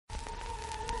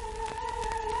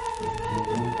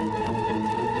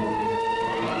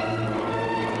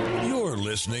You're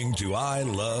listening to I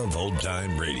Love Old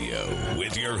Time Radio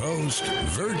with your host,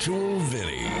 Virtual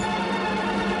Vinny.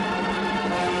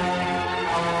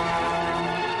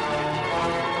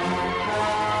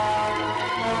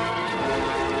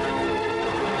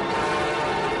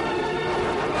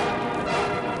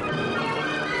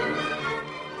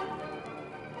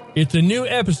 It's a new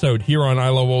episode here on I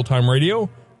Love Old Time Radio.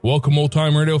 Welcome, Old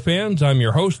Time Radio fans. I'm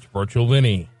your host, Virtual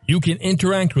Vinny. You can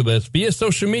interact with us via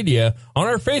social media on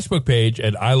our Facebook page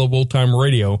at I Love Old Time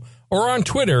Radio or on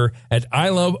Twitter at I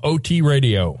Love OT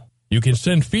Radio. You can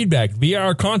send feedback via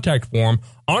our contact form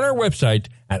on our website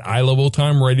at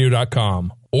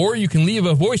iloveoldtimeradio.com, or you can leave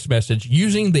a voice message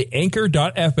using the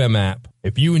Anchor.fm app.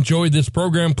 If you enjoyed this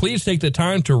program, please take the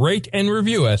time to rate and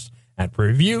review us at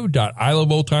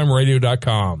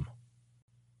review.iloveoldtimeradio.com.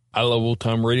 I Love Old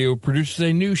Time Radio produces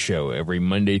a new show every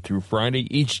Monday through Friday,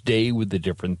 each day with a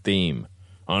different theme.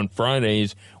 On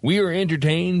Fridays, we are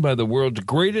entertained by the world's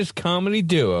greatest comedy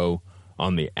duo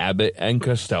on the Abbott and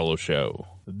Costello Show.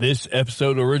 This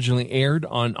episode originally aired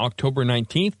on October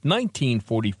 19th,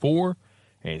 1944,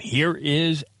 and here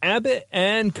is Abbott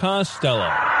and Costello.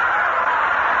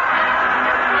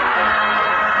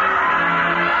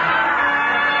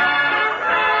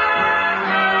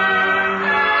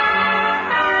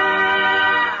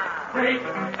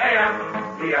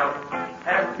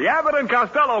 The Abbott and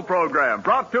Costello program,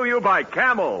 brought to you by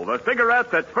Camel, the cigarette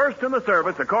that's first in the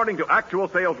service according to actual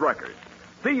sales records.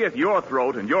 See if your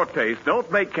throat and your taste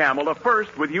don't make Camel a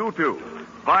first with you, too.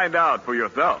 Find out for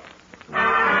yourself.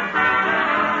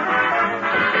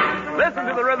 Listen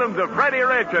to the rhythms of Freddie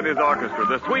Rich and his orchestra,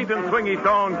 the sweet and swingy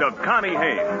songs of Connie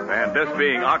Haynes. And this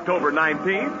being October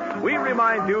 19th, we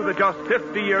remind you that just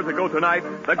 50 years ago tonight,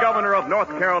 the governor of North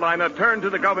Carolina turned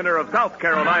to the governor of South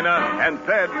Carolina and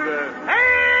said, Hey,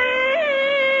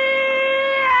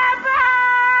 Abbott!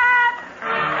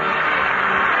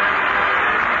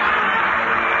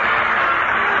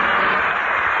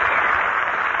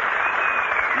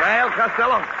 Well,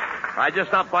 Costello, I just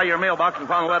stopped by your mailbox and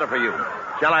found a letter for you.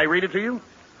 Shall I read it to you?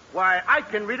 Why, I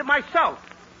can read it myself.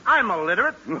 I'm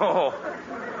illiterate. No.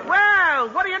 Well,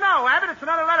 what do you know, Abbott? It's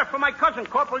another letter from my cousin,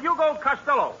 Corporal Hugo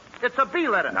Costello. It's a B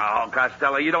letter. No,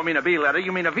 Costello, you don't mean a B letter.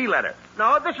 You mean a V letter.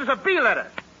 No, this is a B letter.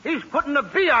 He's putting a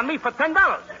B on me for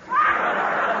 $10.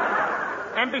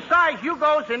 And besides,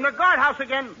 Hugo's in the guardhouse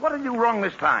again. What did you wrong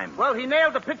this time? Well, he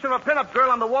nailed a picture of a pinup girl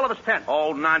on the wall of his tent.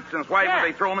 Oh, nonsense. Why would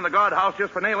they throw him in the guardhouse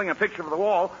just for nailing a picture of the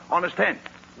wall on his tent?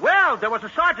 Well, there was a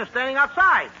sergeant standing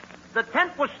outside. The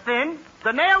tent was thin,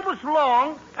 the nail was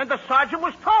long, and the sergeant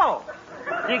was tall.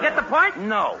 Do you get the point?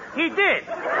 No. He did.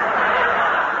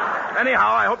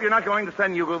 Anyhow, I hope you're not going to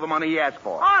send Hugo the money he asked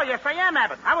for. Oh, yes, I am,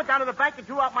 Abbott. I went down to the bank and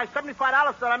drew out my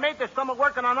 $75 that I made this summer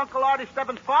working on Uncle Artie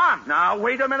Stebbins' farm. Now,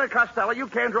 wait a minute, Costello. You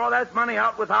can't draw that money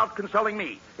out without consulting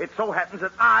me. It so happens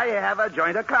that I have a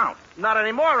joint account. Not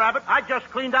anymore, Abbott. I just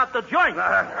cleaned out the joint.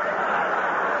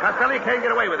 Costello, you can't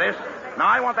get away with this. Now,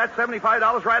 I want that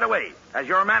 $75 right away. As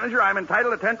your manager, I'm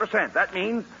entitled to 10%. That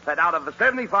means that out of the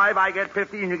 75, I get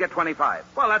 50 and you get 25.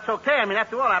 Well, that's okay. I mean,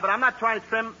 after all, Abbott, I'm not trying to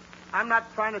trim.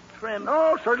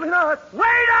 No, certainly not. Wait a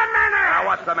minute! Now,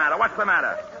 what's the matter? What's the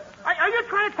matter? Are you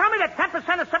trying to tell me that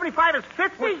 10% of 75 is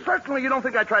 50? Well, certainly you don't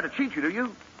think I tried to cheat you, do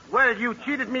you? Well, you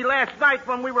cheated me last night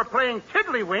when we were playing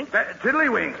Tiddlywinks.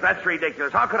 Tiddlywinks? That's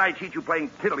ridiculous. How could I cheat you playing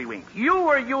Tiddlywinks? You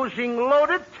were using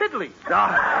loaded tiddlies.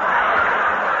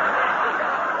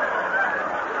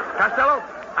 Costello,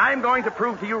 I'm going to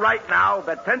prove to you right now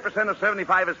that 10% of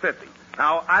 75 is 50.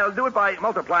 Now, I'll do it by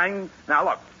multiplying. Now,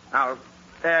 look. Now,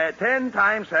 10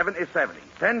 times 7 is 70.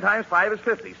 10 times 5 is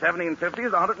 50. 70 and 50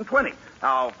 is 120.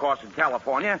 Now, of course, in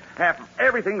California, half of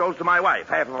everything goes to my wife.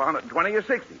 Half of 120 is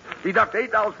 60. Deduct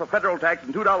 $8 for federal tax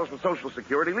and $2 for Social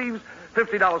Security. Leaves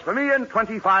 $50 for me and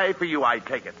 $25 for you. I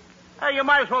take it. Hey, you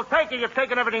might as well take it. You've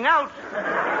taken everything else.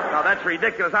 Now, that's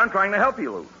ridiculous. I'm trying to help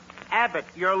you, Lou. Abbott,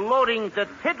 you're loading the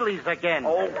tiddlies again.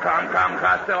 Oh, come,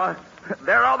 Costello.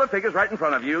 There are the figures right in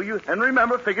front of you. And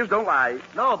remember, figures don't lie.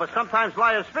 No, but sometimes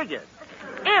liars figure.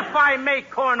 If I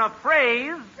make corn a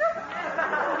phrase,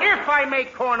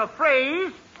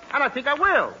 and I think I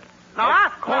will. Now,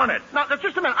 corn it. Now,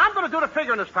 just a minute. I'm going to do the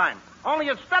figuring this time. Only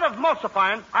instead of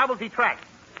multiplying, I will detract.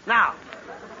 Now,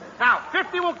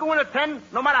 50 won't go in at 10,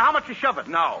 no matter how much you shove it.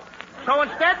 No. So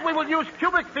instead, we will use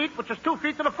cubic feet, which is 2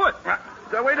 feet to the foot.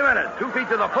 So wait a minute. 2 feet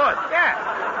to the foot? Yeah.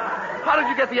 How did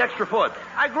you get the extra foot?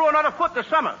 I grew another foot this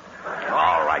summer.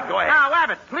 All right, go ahead. Now,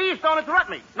 Abbott, please don't interrupt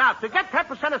me. Now, to get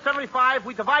 10% of 75,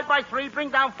 we divide by 3,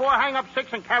 bring down 4, hang up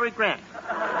 6, and carry Grant.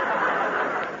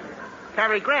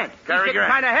 Carry Grant. He's getting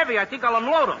kind of heavy. I think I'll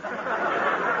unload him.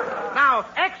 Now,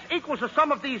 if X equals the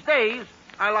sum of these days,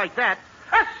 I like that.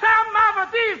 A sum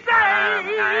of these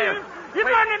days. You're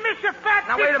going to miss your fat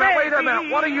Now, wait a minute.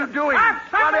 What are you doing?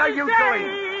 What are you doing?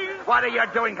 What are you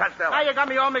doing, Costello? Now you got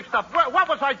me all mixed up. What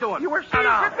was I doing? You were shut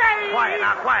up.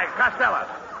 Quiet. Costello.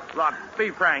 Look,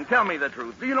 be frank. Tell me the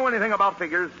truth. Do you know anything about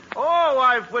figures? Oh,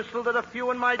 I've whistled at a few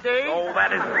in my day. Oh,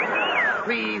 that isn't...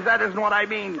 Please, that isn't what I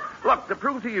mean. Look, to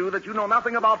prove to you that you know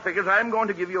nothing about figures, I am going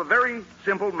to give you a very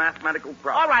simple mathematical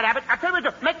problem. All right, Abbott. I'll tell you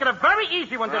what, make it a very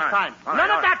easy one this time.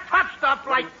 None of that tough stuff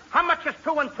like how much is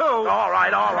 2 and 2. All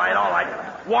right.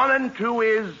 1 and 2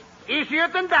 is... Easier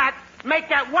than that. Make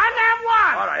that 1 and 1.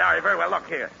 All right, very well. Look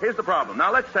here. Here's the problem.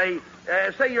 Now, let's say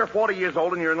you're 40 years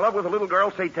old and you're in love with a little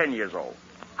girl, say 10 years old.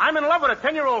 I'm in love with a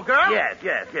 10-year-old girl? Yes.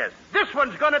 This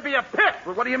one's going to be a pit.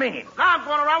 Well, what do you mean? Now I'm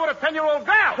going around with a 10-year-old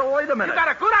girl. So wait a minute. You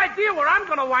got a good idea where I'm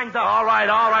going to wind up. All right.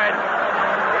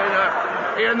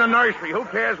 In the nursery. Who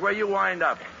cares where you wind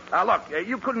up? Now, look,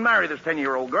 you couldn't marry this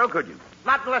 10-year-old girl, could you?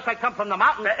 Not unless I come from the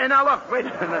mountains. Now, look, wait a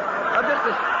minute.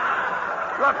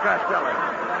 Look, Costello.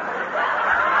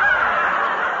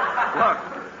 Look,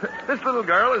 this little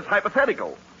girl is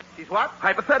hypothetical. She's what?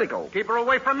 Hypothetical. Keep her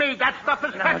away from me. That stuff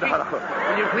is fetching. No.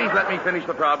 Will you please let me finish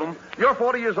the problem? You're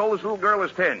 40 years old. This little girl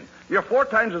is 10. You're 4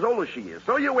 times as old as she is.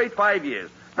 So you wait 5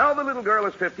 years. Now the little girl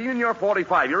is 15 and you're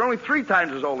 45. You're only 3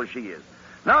 times as old as she is.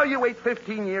 Now you wait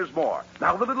 15 years more.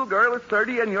 Now the little girl is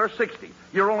 30 and you're 60.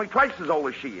 You're only twice as old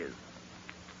as she is.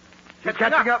 She's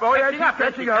catching up. Oh, yeah, she's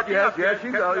catching up. Yes,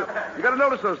 she's... You got to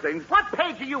notice those things. What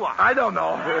page are you on? I don't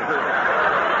know.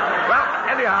 Well,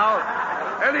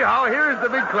 anyhow, here's the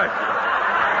big question.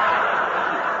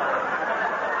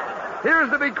 Here's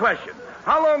the big question.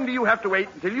 How long do you have to wait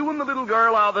until you and the little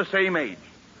girl are the same age?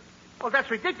 Well,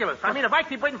 that's ridiculous. I mean, if I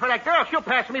keep waiting for that girl, she'll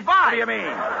pass me by. What do you mean?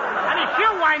 I mean,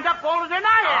 she'll wind up older than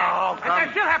I am. Oh, come. And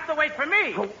then she'll have to wait for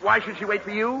me. So why should she wait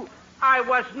for you? I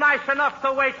was nice enough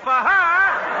to wait for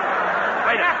her.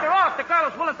 Wait a minute. After all, if the girl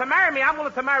is willing to marry me, I'm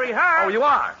willing to marry her. Oh, you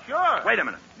are? Sure. Wait a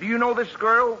minute. Do you know this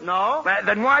girl? No.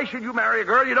 Then why should you marry a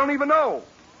girl you don't even know?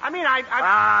 I mean,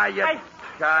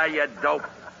 you dope.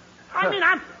 I mean,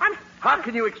 I'm... How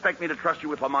can you expect me to trust you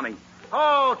with the money?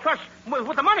 Oh, trust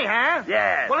with the money, huh?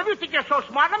 Yes. Well, if you think you're so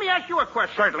smart, let me ask you a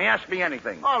question. Certainly. Ask me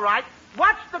anything. All right.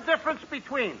 What's the difference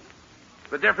between?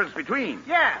 The difference between?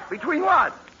 Yeah. Between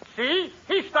what? See?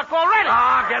 He's stuck already.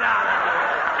 Ah, get out of here.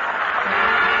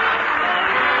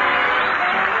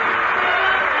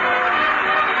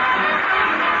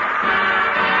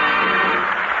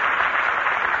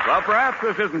 Well, perhaps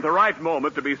this isn't the right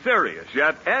moment to be serious,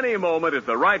 yet any moment is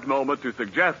the right moment to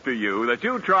suggest to you that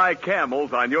you try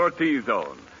Camels on your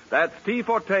T-zone. That's T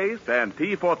for taste and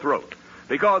T for throat.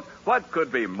 Because what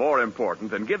could be more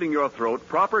important than giving your throat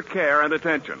proper care and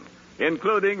attention,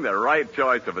 including the right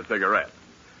choice of a cigarette?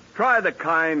 Try the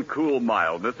kind, cool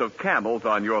mildness of Camels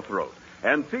on your throat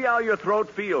and see how your throat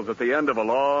feels at the end of a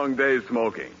long day's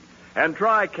smoking. And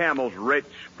try Camel's rich,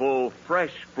 full,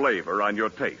 fresh flavor on your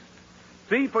taste.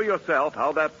 See for yourself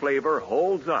how that flavor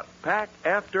holds up, pack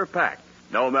after pack,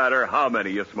 no matter how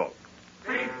many you smoke.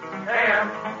 C-A-M-E-L-S.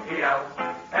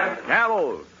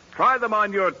 Camels. Try them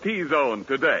on your T-zone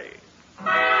today.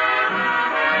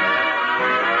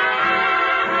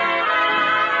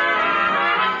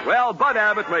 Well, Bud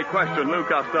Abbott may question Lou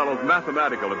Costello's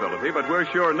mathematical ability, but we're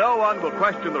sure no one will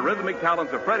question the rhythmic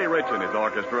talents of Freddie Rich and his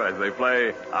orchestra as they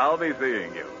play I'll Be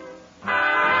Seeing You.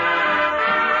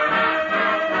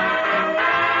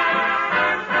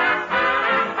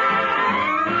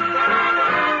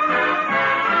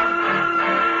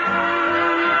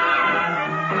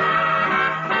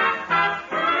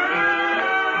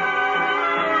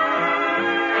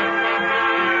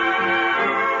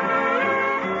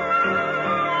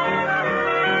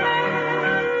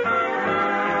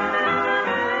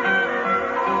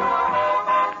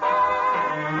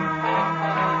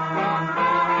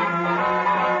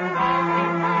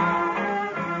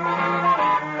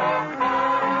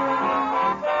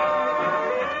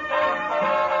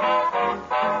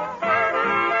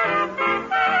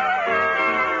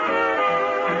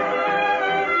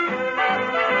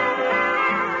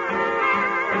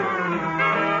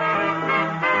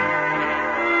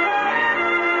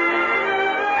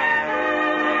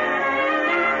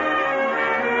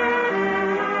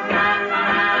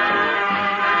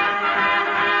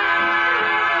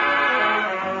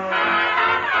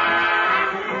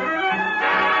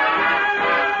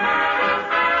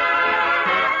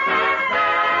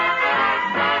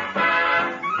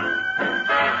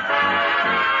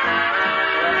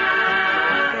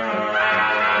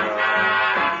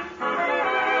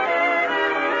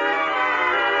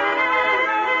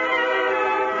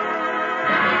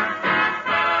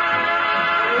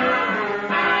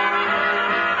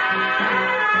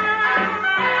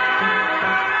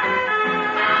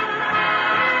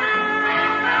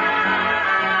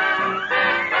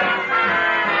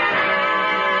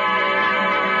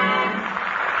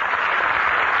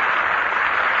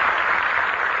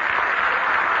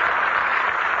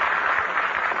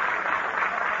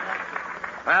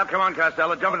 come on,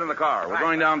 Costello. Jump into the car. We're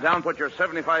going downtown. Put your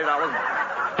 $75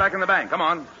 back in the bank. Come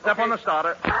on. Step on the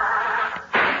starter.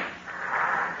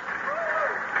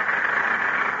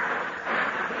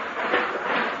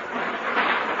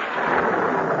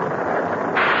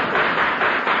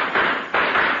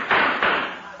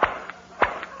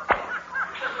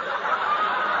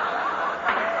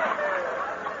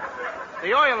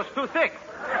 The oil is too thick.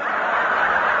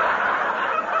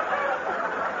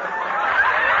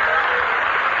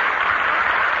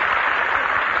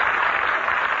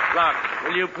 Look,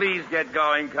 will you please get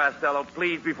going, Costello?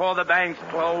 Please, before the bank's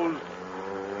closed.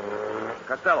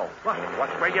 Costello, watch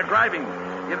where you're driving.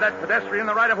 Give that pedestrian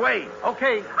the right of way.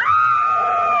 Okay. Oh,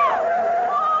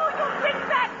 you fix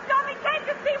that, dummy. Can't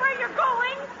you see where you're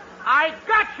going? I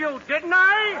got you, didn't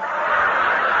I?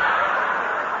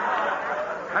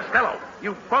 Costello,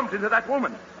 you bumped into that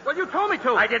woman. Well, you told me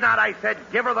to. I did not. I said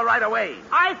give her the right of way.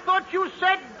 I thought you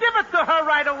said give it to her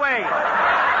right away.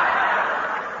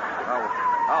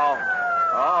 Oh.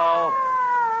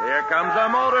 Here comes a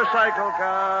motorcycle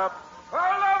cop. Pull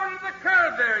over to the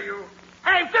curb there, you.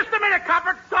 Hey, just a minute,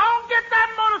 copper. Don't get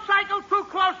that motorcycle too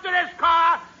close to this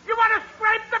car. You want to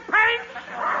scrape the paint?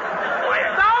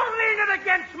 Don't lean it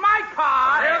against my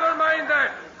car. Never mind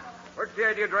that. What's the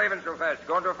idea of driving so fast?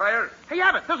 Going to a fire? Hey,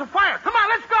 Abbott, there's a fire. Come on,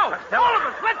 let's go. All of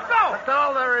us, let's go.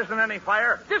 Costello, there isn't any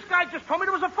fire. This guy just told me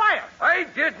there was a fire. I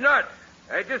did not.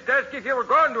 I just asked if you were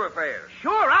going to a fire.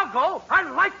 Sure, I'll go. I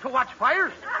like to watch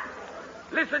fires.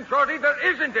 Listen, Shorty, there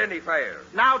isn't any fire.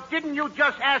 Now, didn't you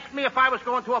just ask me if I was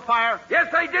going to a fire?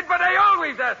 Yes, I did, but I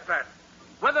always ask that.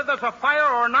 Whether there's a fire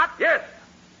or not? Yes.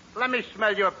 Let me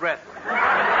smell your breath.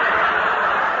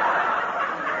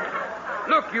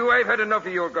 Look, you, I've had enough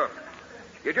of your guff.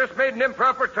 You just made an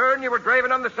improper turn. You were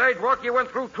driving on the sidewalk. You went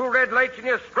through 2 red lights, and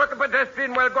you struck a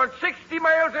pedestrian while going 60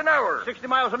 miles an hour. 60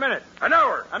 miles a minute. An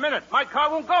hour. A minute. My car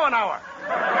won't go an hour.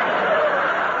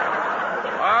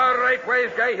 All right,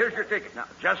 wise guy, here's your ticket. Now,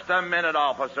 just a minute,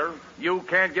 officer. You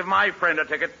can't give my friend a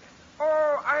ticket.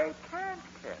 Oh, I can't.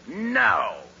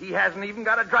 No. He hasn't even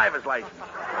got a driver's license.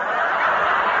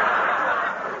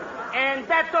 And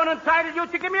that don't entitle you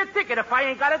to give me a ticket if I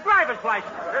ain't got a driver's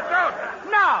license. It don't.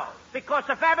 No, because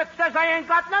if Abbott says I ain't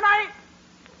got none,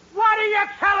 what are you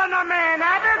telling a man,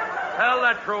 Abbott? Tell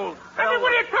the truth. I mean,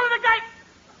 what are you telling the guy?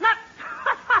 Not...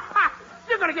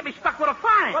 You're going to get me stuck with a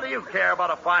fine. What do you care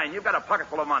about a fine? You've got a pocket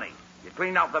full of money. You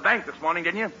cleaned out the bank this morning,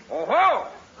 didn't you? Oh-ho!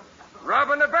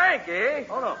 Robbing a bank, eh?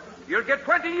 Oh, no. You'll get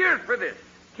 20 years for this.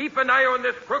 Keep an eye on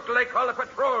this crook they call a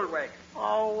patrol wagon.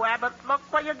 Oh, Abbott, look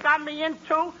what you got me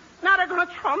into. Now they're going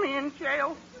to throw me in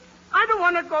jail. I don't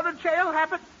want to go to jail,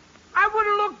 Abbott. I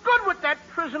wouldn't look good with that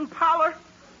prison parlor.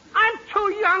 I'm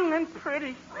too young and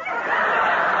pretty.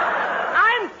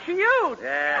 I'm cute.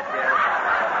 Yes.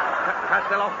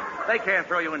 Costello, they can't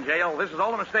throw you in jail. This is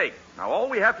all a mistake. Now, all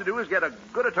we have to do is get a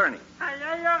good attorney. As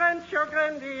a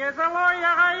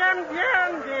lawyer, I am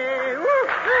dandy.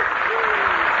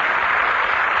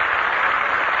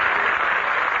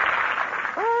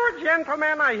 Oh,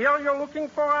 gentlemen, I hear you're looking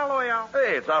for a lawyer.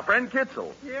 Hey, it's our friend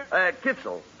Kitzel. Yeah.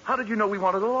 Kitzel, how did you know we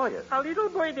wanted a lawyer? A little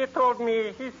boy, they told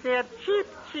me. He said, cheap.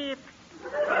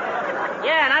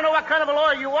 Yeah, and I know what kind of a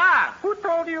lawyer you are. Who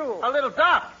told you? A little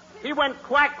duck. He went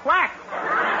quack, quack.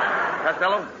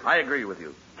 Costello, I agree with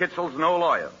you. Kitzel's no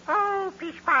lawyer. Oh,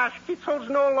 pish-posh, Kitzel's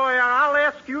no lawyer. I'll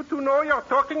ask you to know you're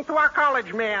talking to a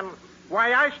college man.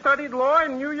 Why, I studied law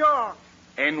in New York.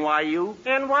 NYU?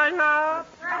 And why not?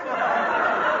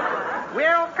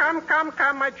 Well, come,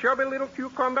 my chubby little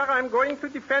cucumber. I'm going to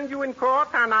defend you in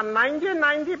court on a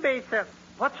 90-90 basis.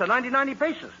 What's a 90-90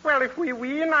 basis? Well, if we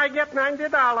win, I get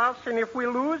 $90, and if we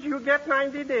lose, you get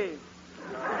 90 days.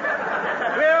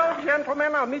 Well,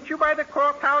 gentlemen, I'll meet you by the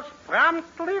courthouse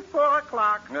promptly 4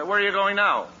 o'clock. Where are you going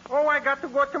now? Oh, I got to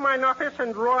go to my office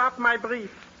and draw up my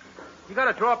briefs. You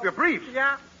got to draw up your briefs?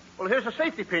 Yeah. Well, here's a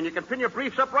safety pin. You can pin your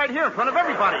briefs up right here in front of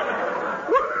everybody.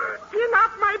 Pin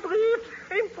up my briefs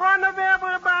in front of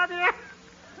everybody?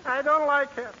 I don't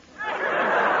like it.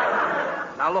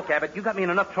 Now, look, Abbott, you got me in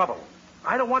enough trouble.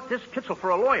 I don't want this Kitzel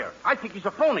for a lawyer. I think he's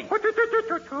a phony. Oh,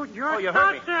 you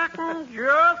heard me. Just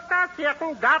a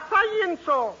second. That's an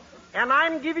insult. And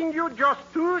I'm giving you just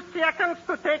 2 seconds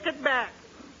to take it back.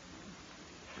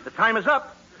 The time is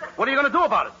up. What are you going to do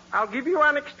about it? I'll give you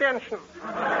an extension.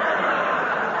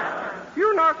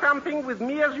 You know something, with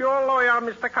me as your lawyer,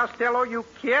 Mr. Costello, you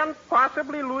can't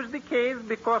possibly lose the case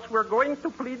because we're going to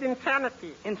plead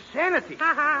insanity. Insanity?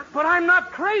 Uh-huh. But I'm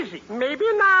not crazy. Maybe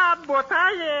not, but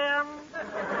I am.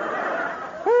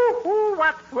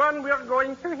 What fun we're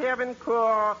going to have in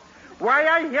court. Why,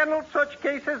 I handled such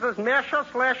cases as mashers,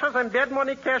 slashers, and dead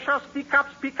money cashers,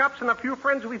 teacups, pickups, and a few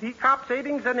friends with hiccups,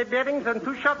 aidings and abettings, and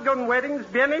 2 shotgun weddings,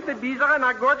 Benny the Beezer, and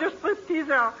a gorgeous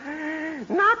stripteaser.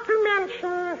 Not to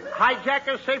mention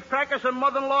hijackers, safe crackers, and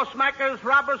mother-in-law smackers,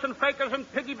 robbers and fakers, and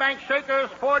piggy bank shakers,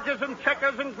 forgers and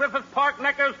checkers, and Griffith Park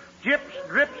neckers, gyps,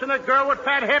 drips, and a girl with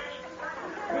fat hips.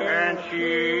 And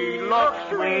she looks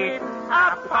sweet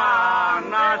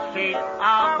upon the seat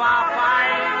of a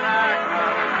fine.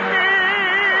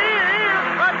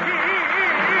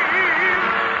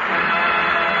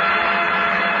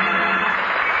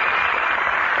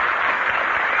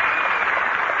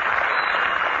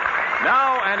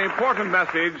 Now, an important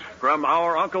message from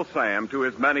our Uncle Sam to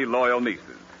his many loyal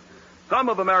nieces. Some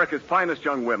of America's finest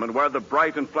young women wear the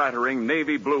bright and flattering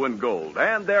navy blue and gold,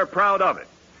 and they're proud of it.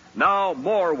 Now,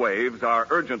 more waves are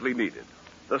urgently needed.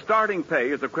 The starting pay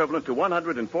is equivalent to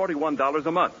 $141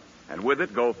 a month, and with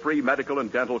it go free medical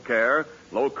and dental care,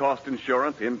 low-cost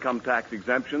insurance, income tax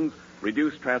exemptions,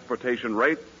 reduced transportation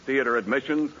rates, theater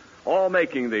admissions, all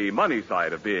making the money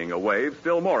side of being a wave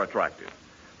still more attractive.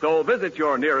 So visit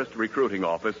your nearest recruiting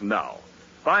office now.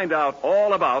 Find out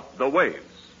all about the waves.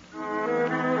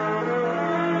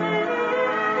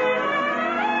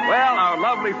 Well, our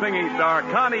lovely singing star,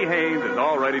 Connie Haynes, is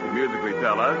all ready to musically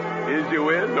tell us, is you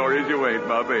in or is you ain't,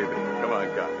 my baby? Come on,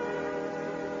 Connie.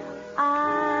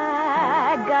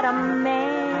 I got a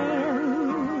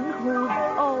man who's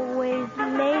always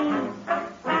late.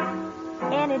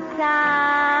 Anytime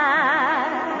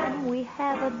we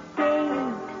have a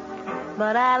date,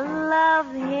 but I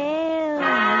love him.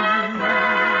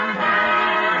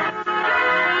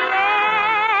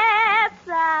 Yes,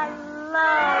 I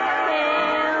love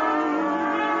him.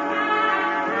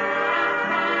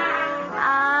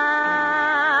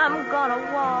 I'm gonna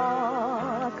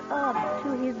walk up to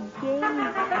his gate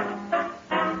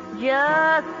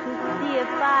just to see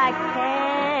if I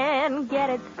can get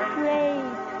it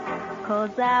straight,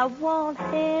 'cause I want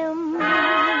him.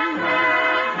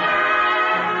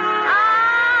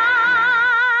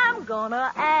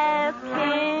 Gonna ask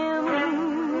him,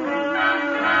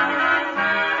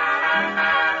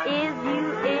 is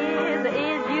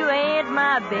you ain't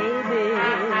my baby?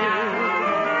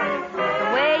 The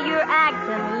way you're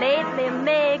acting lately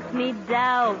makes me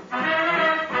doubt.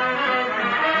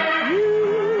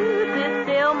 You're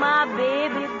still my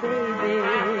baby, baby.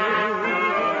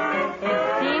 It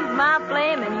seems my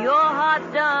flame in your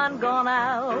heart's done gone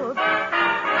out.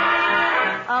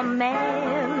 A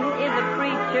man is a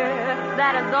creature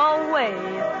that has always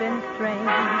been strange.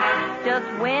 Just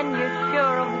when you're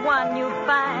sure of one, you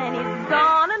find he's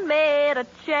gone and made a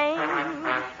change.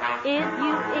 Is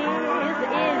you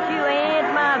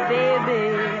ain't my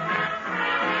baby.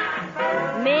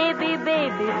 Maybe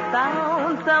baby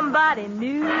found somebody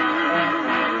new.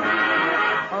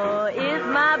 Or is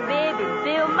my baby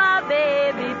still my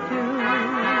baby too?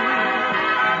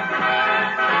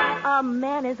 A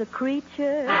man is a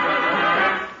creature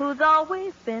who's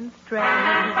always been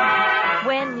strange.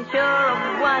 When you're sure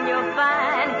of one, you'll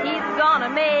find he's gonna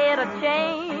make a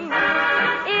change.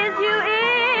 Is you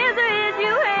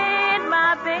ain't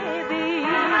my baby?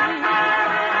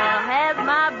 Or has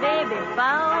my baby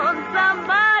found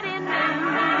somebody new?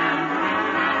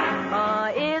 Or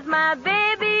is my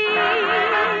baby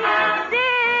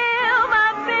still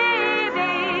my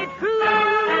baby true?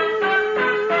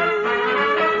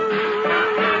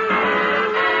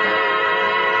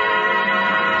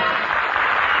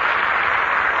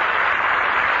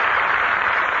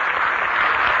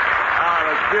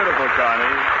 Beautiful,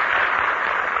 Connie.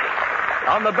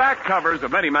 On the back covers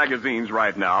of many magazines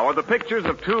right now are the pictures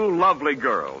of 2 lovely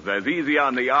girls, as easy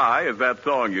on the eye as that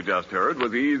song you just heard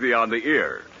was easy on the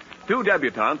ear. 2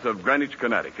 debutantes of Greenwich,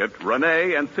 Connecticut,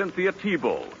 Renee and Cynthia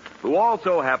Thibault, who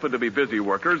also happen to be busy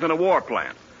workers in a war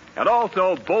plant, and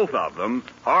also, both of them,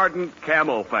 ardent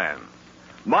Camel fans.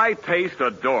 My taste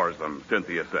adores them,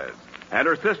 Cynthia says, and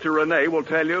her sister Renee will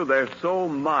tell you they're so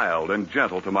mild and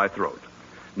gentle to my throat.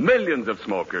 Millions of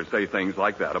smokers say things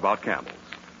like that about Camels.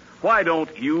 Why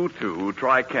don't you, too,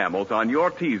 try Camels on your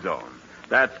T-zone?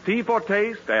 That's T for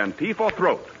taste and T for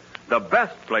throat. The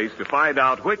best place to find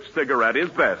out which cigarette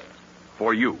is best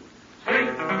for you. C-A-M-E-L-S.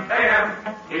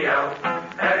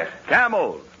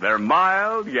 Camels. They're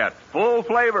mild, yet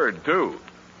full-flavored, too.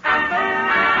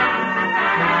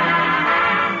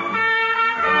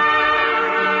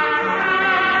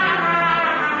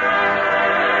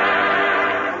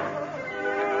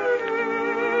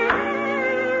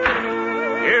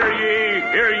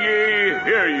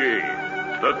 Hear ye.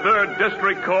 The 3rd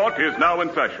District Court is now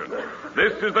in session.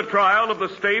 This is the trial of the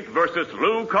state versus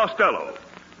Lou Costello.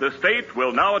 The state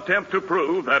will now attempt to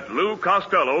prove that Lou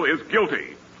Costello is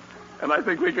guilty. And I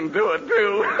think we can do it,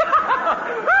 too.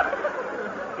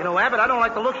 You know, Abbott, I don't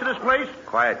like the looks of this place.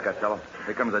 Quiet, Costello.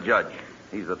 Here comes the judge.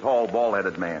 He's the tall,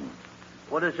 bald-headed man.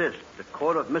 What is this? The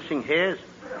court of missing hairs?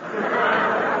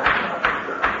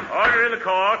 Order in the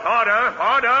court. Order.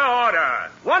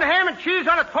 1 ham and cheese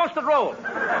on a toasted roll.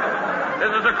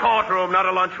 This is a courtroom, not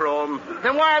a lunchroom.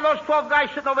 Then why are those 12 guys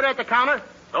sitting over there at the counter?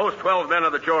 Those 12 men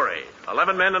are the jury.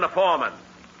 11 men and a foreman.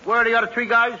 Where are the other 3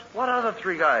 guys? What other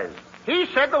 3 guys? He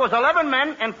said there was 11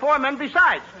 men and 4 men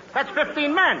besides. That's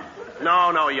 15 men.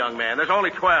 No, young man. There's only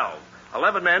 12.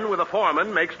 11 men with a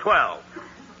foreman makes 12.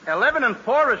 11 and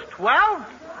 4 is 12?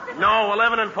 No,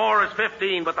 11 and 4 is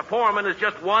 15, but the foreman is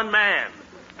just 1 man.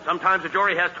 Sometimes a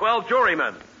jury has 12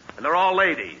 jurymen, and they're all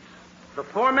ladies. The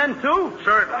 4 men, too?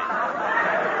 Certainly.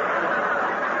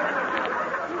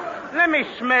 Let me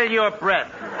smell your breath.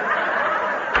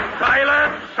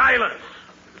 Silence!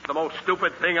 It's the most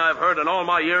stupid thing I've heard in all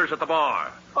my years at the bar.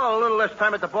 Oh, a little less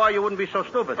time at the bar, you wouldn't be so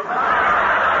stupid.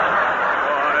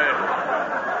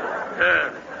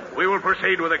 We will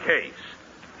proceed with the case.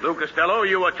 Lou Costello,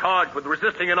 you are charged with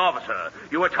resisting an officer.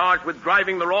 You are charged with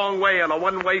driving the wrong way on a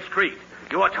one-way street.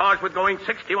 You are charged with going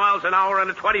 60 miles an hour in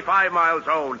a 25-mile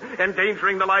zone,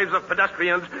 endangering the lives of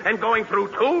pedestrians, and going through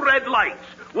 2 red lights.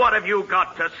 What have you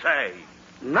got to say?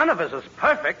 None of us is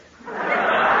perfect.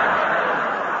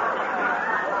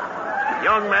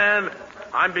 Young man,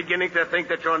 I'm beginning to think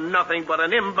that you're nothing but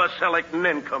an imbecilic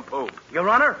nincompoop. Your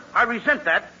Honor, I resent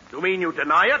that. You mean you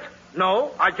deny it?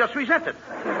 No, I just resent it.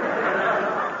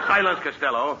 Silence,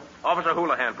 Costello. Officer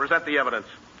Houlihan, present the evidence.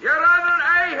 Your Honor,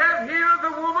 I have here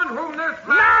the woman whom this...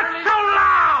 Not so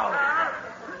loud!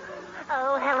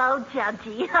 Oh, hello,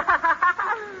 Judgy.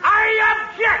 I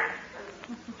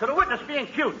object to the witness being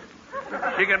cute.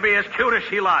 She can be as cute as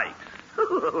she likes.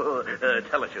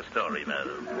 Tell us your story,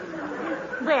 madam.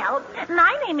 Well,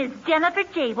 my name is Jennifer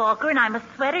J. Walker, and I'm a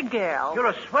sweater girl. You're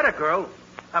a sweater girl?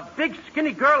 A big,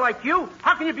 skinny girl like you?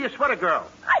 How can you be a sweater girl?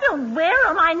 I don't wear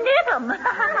them, I knit them.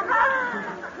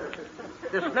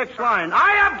 This next line.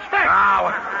 I object!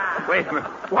 Now, wait a minute.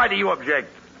 Why do you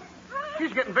object?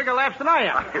 She's getting bigger laughs than I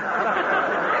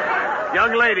am.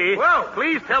 Young lady, Well?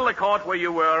 please tell the court where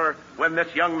you were when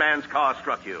this young man's car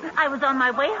struck you. I was on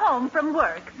my way home from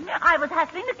work. I was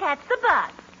hustling to catch the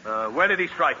bus. Where did he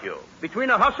strike you? Between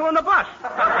the hustle and the bus.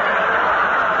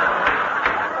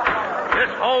 This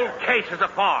whole case is a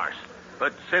farce.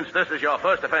 But since this is your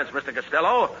first offense, Mr.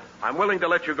 Costello, I'm willing to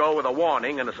let you go with a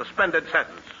warning and a suspended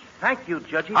sentence. Thank you,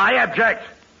 Judgy. I object.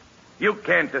 You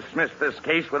can't dismiss this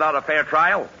case without a fair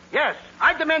trial. Yes,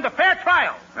 I demand a fair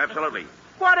trial. Absolutely.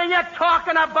 What are you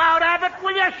talking about, Abbott?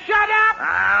 Will you shut up?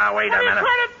 Wait a What are you minute.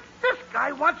 trying to... This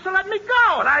guy wants to let me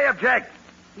go. But I object.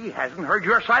 He hasn't heard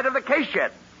your side of the case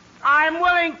yet. I'm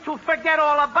willing to forget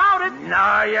all about it.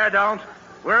 No, you don't.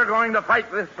 We're going to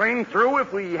fight this thing through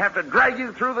if we have to drag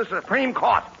you through the Supreme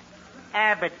Court.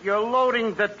 Abbott, you're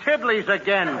loading the tiddlies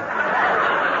again.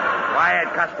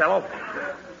 Quiet, Costello.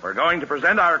 We're going to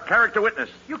present our character witness.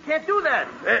 You can't do that.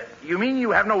 You mean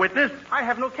you have no witness? I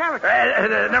have no character.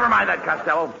 Never mind that,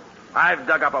 Costello. I've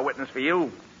dug up a witness for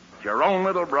you. It's your own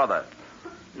little brother.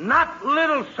 Not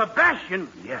little Sebastian.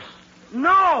 Yes.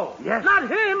 No. Yes. Not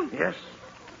him. Yes.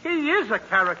 He is a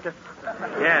character.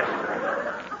 Yes.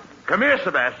 Come here,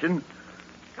 Sebastian.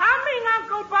 Coming,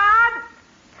 Uncle Bob.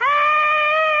 Hey,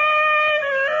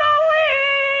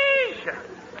 Louise!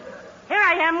 Here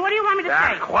I am. What do you want me to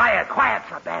say? Quiet,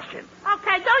 Sebastian.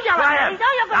 Okay, don't yell at me.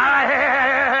 Don't yell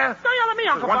at me. Don't yell at me,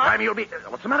 Uncle One Bob. time you'll be...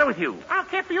 What's the matter with you? I don't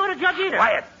care for you or the judge either.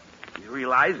 Quiet. You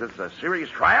realize it's a serious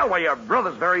trial where your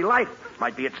brother's very life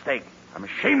might be at stake. I'm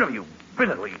ashamed of you.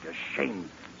 Bitterly ashamed.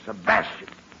 Sebastian.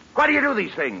 Why do you do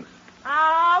these things?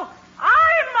 Oh,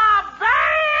 I'm a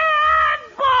bad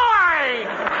boy!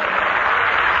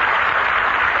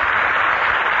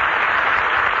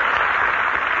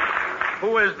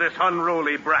 Who is this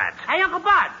unruly brat? Hey, Uncle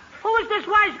Bud, who is this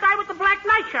wise guy with the black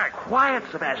nightshirt? Quiet,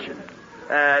 Sebastian.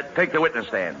 Take the witness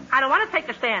stand. I don't want to take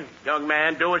the stand. Young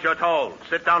man, do as you're told.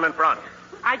 Sit down in front.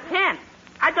 I can't.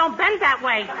 I don't bend that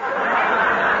way.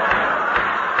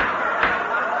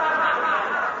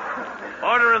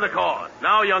 Order in the court.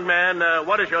 Now, young man,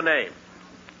 what is your name?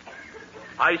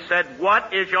 I said,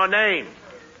 what is your name?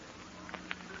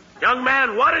 Young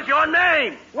man, what is your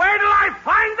name? Where do I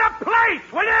find the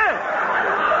place, will you?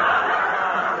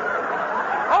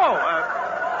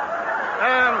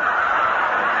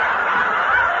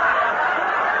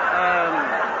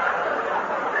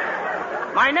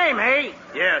 My name, eh?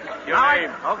 Yes, your Now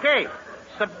name. Okay.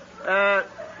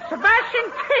 Sebastian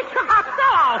T.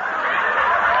 Costello.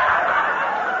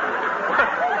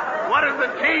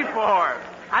 A for?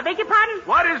 I beg your pardon?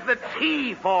 What is the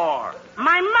T for?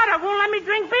 My mother won't let me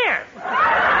drink beer.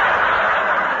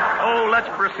 Oh, let's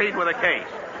proceed with the case.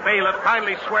 Bailiff,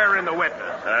 kindly swear in the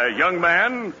witness. Young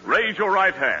man, raise your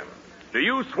right hand. Do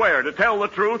you swear to tell the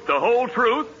truth, the whole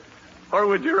truth, or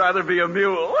would you rather be a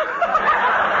mule?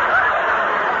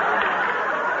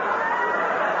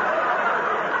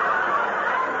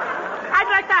 I'd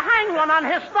like to hang one on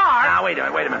his star. Now, wait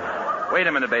a minute. Wait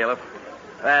a minute, bailiff.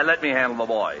 Let me handle the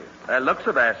boy. Look,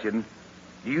 Sebastian,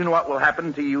 do you know what will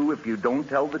happen to you if you don't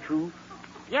tell the truth?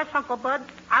 Yes, Uncle Bud.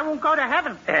 I won't go to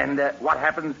heaven. And what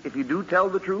happens if you do tell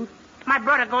the truth? My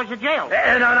brother goes to jail.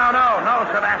 No,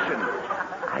 Sebastian.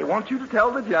 I want you to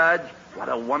tell the judge what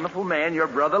a wonderful man your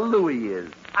brother Louis is.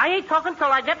 I ain't talking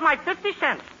till I get my 50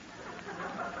 cents.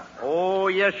 Oh,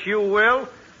 yes, you will.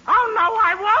 Oh, no,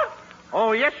 I won't.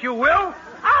 Oh, yes, you will.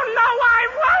 Oh, no, I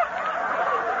won't.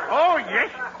 Oh,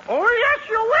 yes. Oh, yes,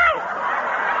 you will.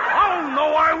 Oh,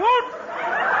 no, I won't.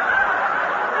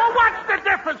 Well, what's the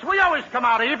difference? We always come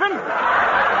out even.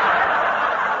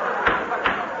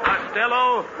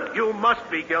 Costello, you must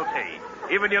be guilty.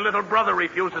 Even your little brother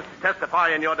refuses to testify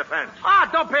in your defense. Ah,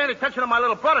 don't pay any attention to my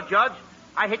little brother, Judge.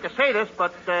 I hate to say this,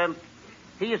 but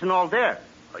he isn't all there.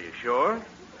 Are you sure?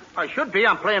 I should be.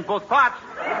 I'm playing both parts.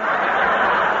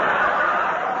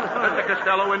 Mr.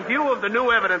 Costello, in view of the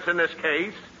new evidence in this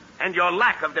case and your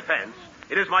lack of defense,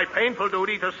 it is my painful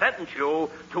duty to sentence you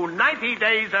to 90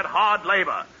 days at hard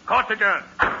labor. Court's adjourned.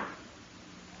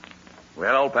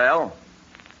 Well, old pal,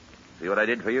 see what I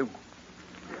did for you?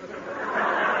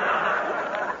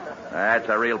 That's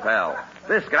a real pal.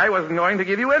 This guy wasn't going to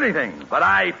give you anything, but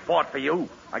I fought for you.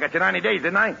 I got you 90 days,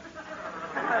 didn't I?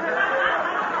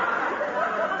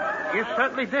 You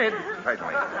certainly did.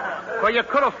 Certainly. Well, you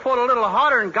could have fought a little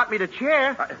harder and got me the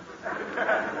chair.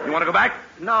 You want to go back?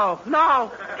 No.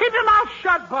 Keep your mouth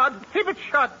shut, Bud. Keep it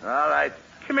shut. All right.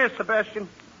 Come here, Sebastian.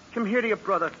 Come here to your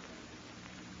brother.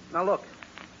 Now, look.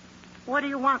 What do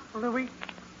you want, Louis?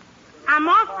 I'm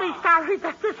awfully sorry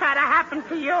that this had to happen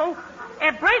to you.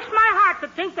 It breaks my heart to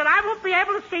think that I won't be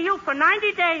able to see you for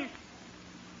 90 days.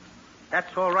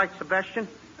 That's all right, Sebastian.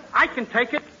 I can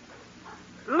take it.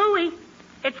 Louis,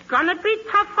 it's gonna be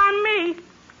tough on me.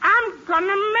 I'm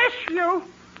gonna miss you.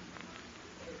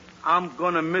 I'm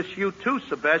gonna miss you too,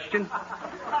 Sebastian.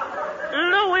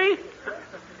 Louis,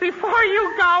 before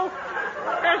you go,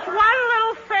 there's one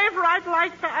little favor I'd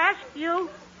like to ask you.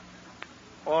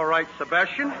 All right,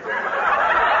 Sebastian.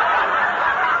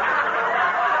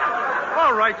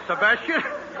 All right, Sebastian.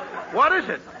 What is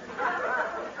it?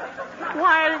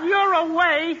 While you're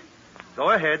away... Go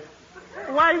ahead.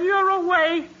 While you're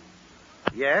away...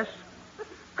 Yes?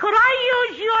 Could I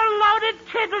use your loaded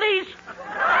tiddlies?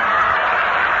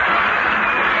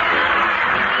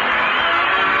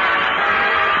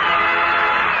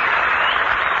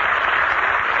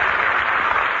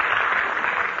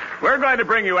 We're going to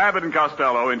bring you Abbott and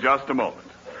Costello in just a moment.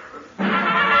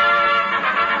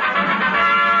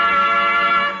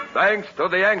 Thanks to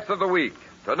the Yanks of the Week.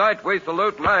 Tonight we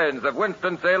salute Lions of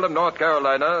Winston-Salem, North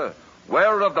Carolina,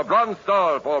 wearer of the Bronze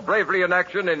Star for bravery in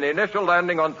action in the initial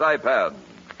landing on Saipan.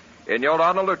 In your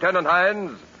honor, Lieutenant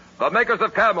Hines, the makers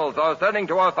of Camels are sending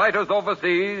to our fighters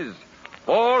overseas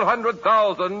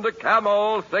 400,000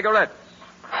 Camel cigarettes.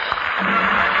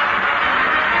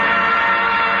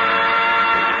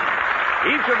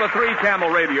 Each of the 3 Camel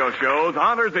radio shows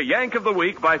honors a Yank of the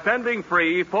Week by sending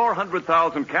free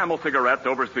 400,000 Camel cigarettes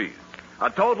overseas.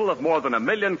 A total of more than 1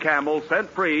 million Camels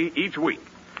sent free each week.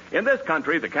 In this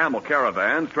country, the Camel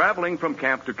caravans traveling from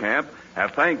camp to camp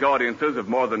have thanked audiences of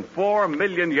more than 4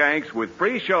 million Yanks with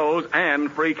free shows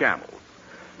and free Camels.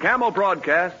 Camel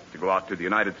broadcasts to go out to the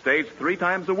United States 3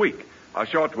 times a week, a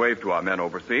shortwave to our men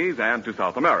overseas and to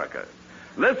South America.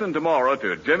 Listen tomorrow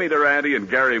to Jimmy Durante and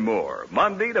Gary Moore.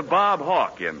 Monday to Bob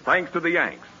Hawke in Thanks to the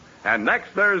Yanks. And next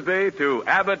Thursday to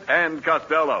Abbott and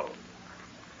Costello.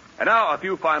 And now a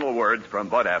few final words from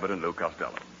Bud Abbott and Lou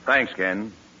Costello. Thanks,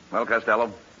 Ken. Well,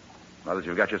 Costello, now that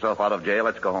you've got yourself out of jail,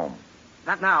 let's go home.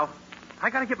 Not now. I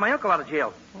gotta get my uncle out of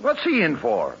jail. What's he in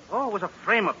for? Oh, it was a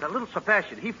frame-up. That little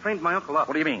Sebastian, he framed my uncle up.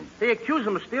 What do you mean? They accuse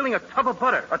him of stealing a tub of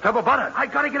butter. A tub of butter? I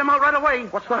gotta get him out right away.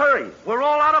 What's the hurry? We're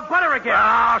all out of butter again.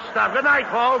 Oh, stop. Good night,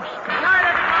 folks. Good night,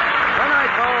 everybody. Good night,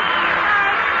 folks.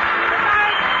 Good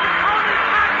night.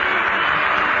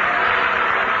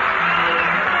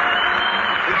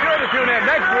 Be sure to tune in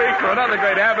next week for another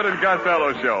great Abbott and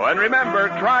Costello show. And remember,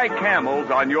 try Camels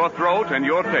on your throat and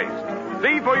your taste.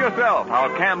 See for yourself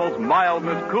how Camel's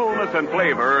mildness, coolness, and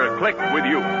flavor click with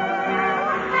you.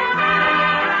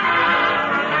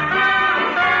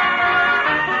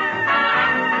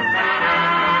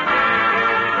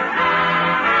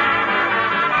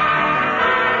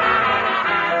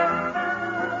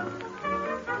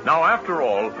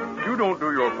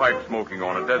 smoking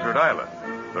on a desert island.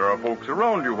 There are folks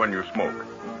around you when you smoke,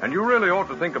 and you really ought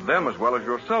to think of them as well as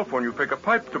yourself when you pick a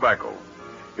pipe tobacco.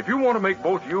 If you want to make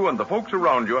both you and the folks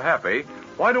around you happy,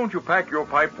 why don't you pack your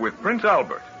pipe with Prince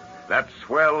Albert? That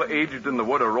swell,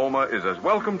 aged-in-the-wood aroma is as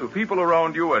welcome to people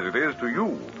around you as it is to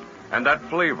you. And that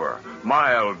flavor,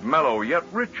 mild, mellow, yet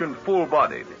rich and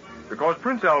full-bodied, because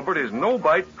Prince Albert is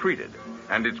no-bite treated,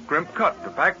 and it's crimp cut to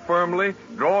pack firmly,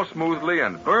 draw smoothly,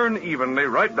 and burn evenly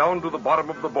right down to the bottom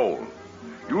of the bowl.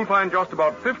 You'll find just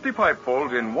about 50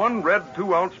 pipefuls in one red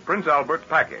 2-ounce Prince Albert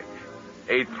package.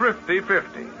 A thrifty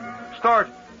 50. Start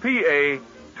PA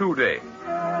today.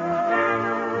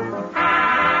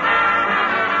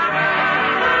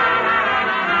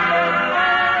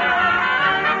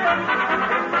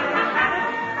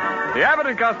 The Abbott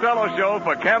and Costello Show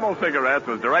for Camel Cigarettes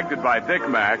was directed by Dick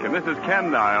Mack, and this is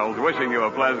Ken Niles wishing you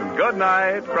a pleasant good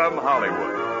night from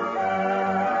Hollywood.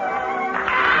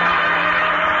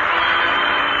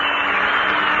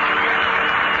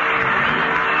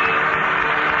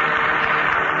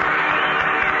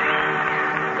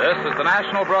 This is the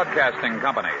National Broadcasting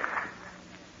Company.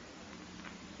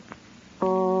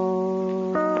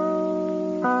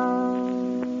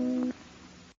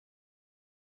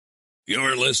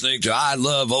 You're listening to I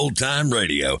Love Old Time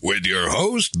Radio with your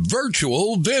host,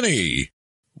 Virtual Vinny.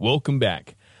 Welcome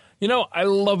back. You know, I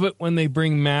love it when they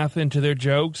bring math into their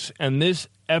jokes, and this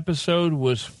episode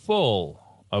was full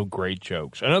of great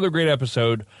jokes. Another great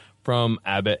episode from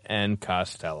Abbott and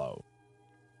Costello.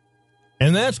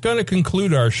 And that's going to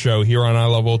conclude our show here on I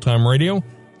Love Old Time Radio.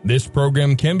 This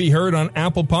program can be heard on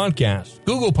Apple Podcasts,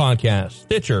 Google Podcasts,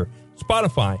 Stitcher,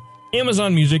 Spotify,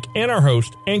 Amazon Music, and our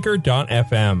host,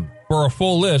 Anchor.fm. For a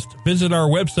full list, visit our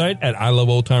website at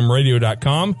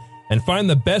iloveoldtimeradio.com and find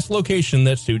the best location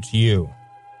that suits you.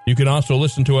 You can also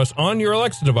listen to us on your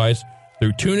Alexa device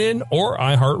through TuneIn or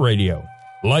iHeartRadio.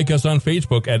 Like us on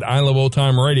Facebook at I Love Old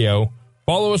Time Radio.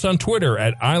 Follow us on Twitter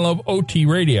at I Love OT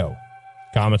Radio.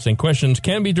 Comments and questions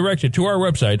can be directed to our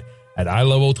website at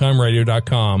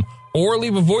iloveoldtimeradio.com or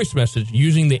leave a voice message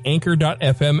using the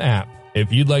Anchor.fm app.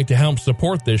 If you'd like to help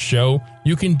support this show,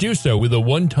 you can do so with a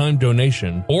one-time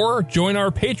donation or join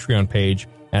our Patreon page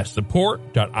at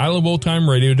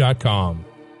support.iloveoldtimeradio.com.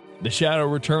 The Shadow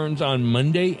returns on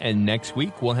Monday, and next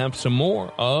week we'll have some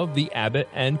more of the Abbott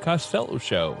and Costello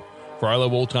Show. For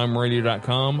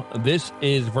iloveoldtimeradio.com, this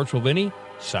is Virtual Vinny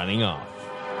signing off.